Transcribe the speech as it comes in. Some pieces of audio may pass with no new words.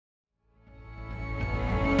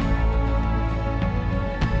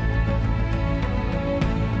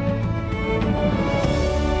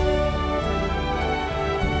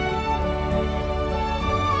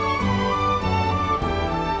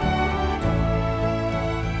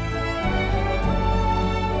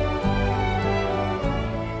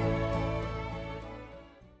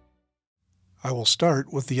I will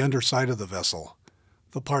start with the underside of the vessel,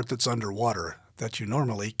 the part that's underwater that you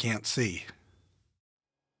normally can't see.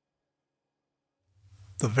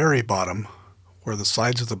 The very bottom, where the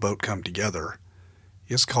sides of the boat come together,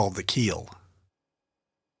 is called the keel.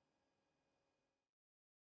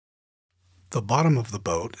 The bottom of the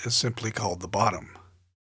boat is simply called the bottom.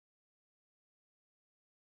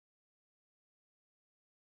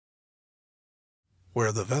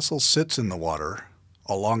 Where the vessel sits in the water,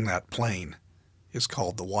 along that plane, is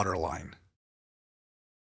called the waterline.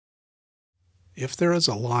 If there is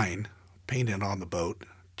a line painted on the boat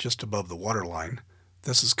just above the waterline,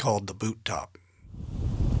 this is called the boot top.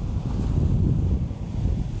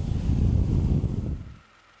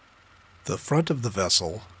 The front of the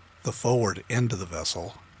vessel, the forward end of the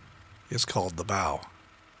vessel, is called the bow.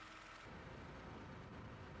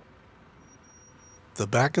 The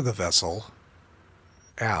back of the vessel,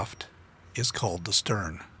 aft, is called the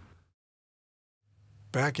stern.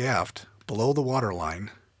 Back aft, below the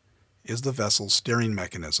waterline, is the vessel's steering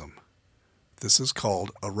mechanism. This is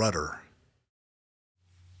called a rudder.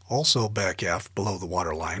 Also back aft below the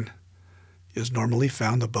waterline is normally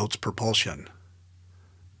found the boat's propulsion.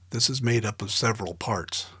 This is made up of several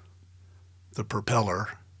parts: the propeller,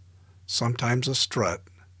 sometimes a strut,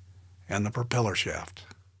 and the propeller shaft.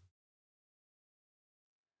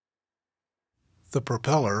 The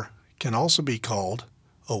propeller can also be called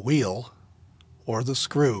a wheel or the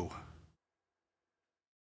screw.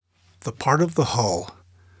 The part of the hull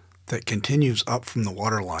that continues up from the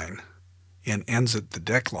waterline and ends at the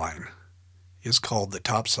deck line is called the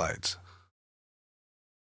topsides.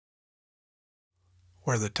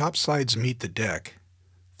 Where the topsides meet the deck,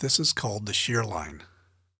 this is called the shear line.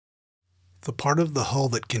 The part of the hull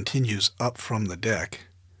that continues up from the deck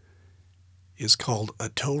is called a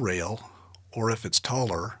tow rail, or if it's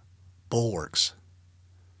taller, bulwarks.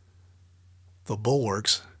 The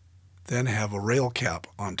bulwarks then have a rail cap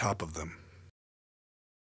on top of them.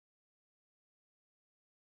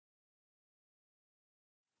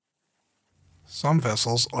 Some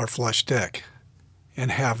vessels are flush deck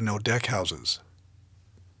and have no deck houses.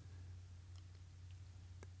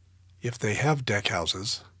 If they have deck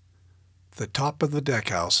houses, the top of the deck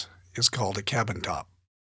house is called a cabin top.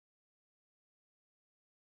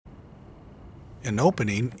 An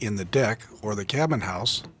opening in the deck or the cabin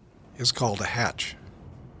house is called a hatch.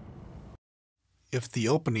 If the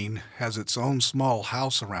opening has its own small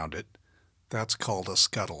house around it, that's called a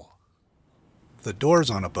scuttle. The doors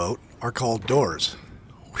on a boat are called doors.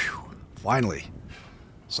 Whew, finally,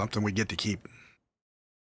 something we get to keep.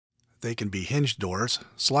 They can be hinged doors,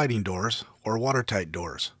 sliding doors, or watertight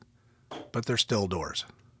doors, but they're still doors.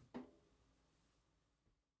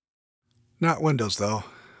 Not windows, though.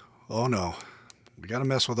 Oh no, we gotta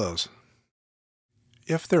mess with those.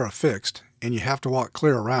 If they're affixed and you have to walk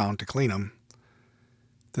clear around to clean them,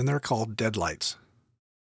 then they're called deadlights.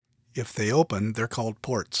 If they open, they're called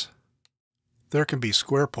ports. There can be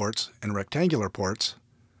square ports and rectangular ports,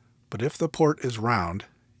 but if the port is round,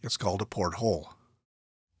 it's called a porthole.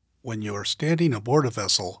 When you are standing aboard a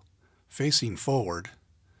vessel facing forward,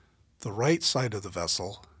 the right side of the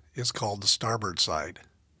vessel is called the starboard side.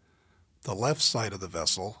 The left side of the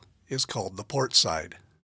vessel is called the port side.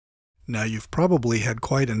 Now you've probably had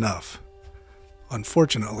quite enough.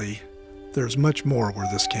 Unfortunately, there's much more where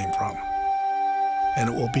this came from, and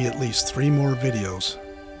it will be at least 3 more videos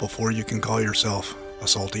before you can call yourself a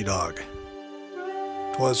salty dog.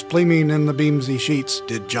 'Twas Pleaming in the beamsy sheets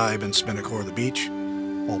did jibe and spinnacore the beach,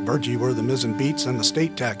 while Burgee were the mizzen beats and the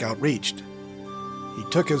state tack outreached. He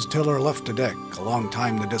took his tiller left to deck, a long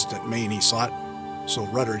time the distant main he sought, so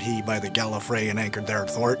ruddered he by the Gallifrey and anchored there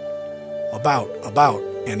athwart. About,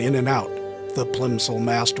 and in and out, the plimsoll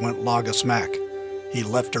mast went log a smack. He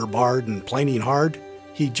left her barred, and planing hard,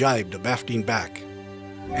 he jibed a bafting back.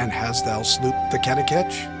 And has thou slooped the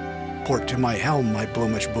Catacatch? Port to my helm, my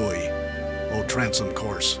bloomish buoy. O transom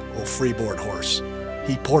course, O freeboard horse,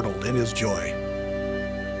 he portaled in his joy.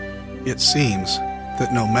 It seems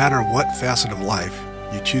that no matter what facet of life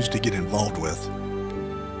you choose to get involved with,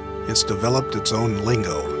 it's developed its own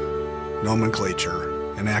lingo,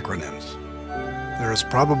 nomenclature, and acronyms. There is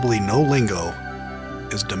probably no lingo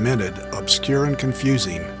as demented, obscure, and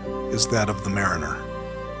confusing as that of the mariner.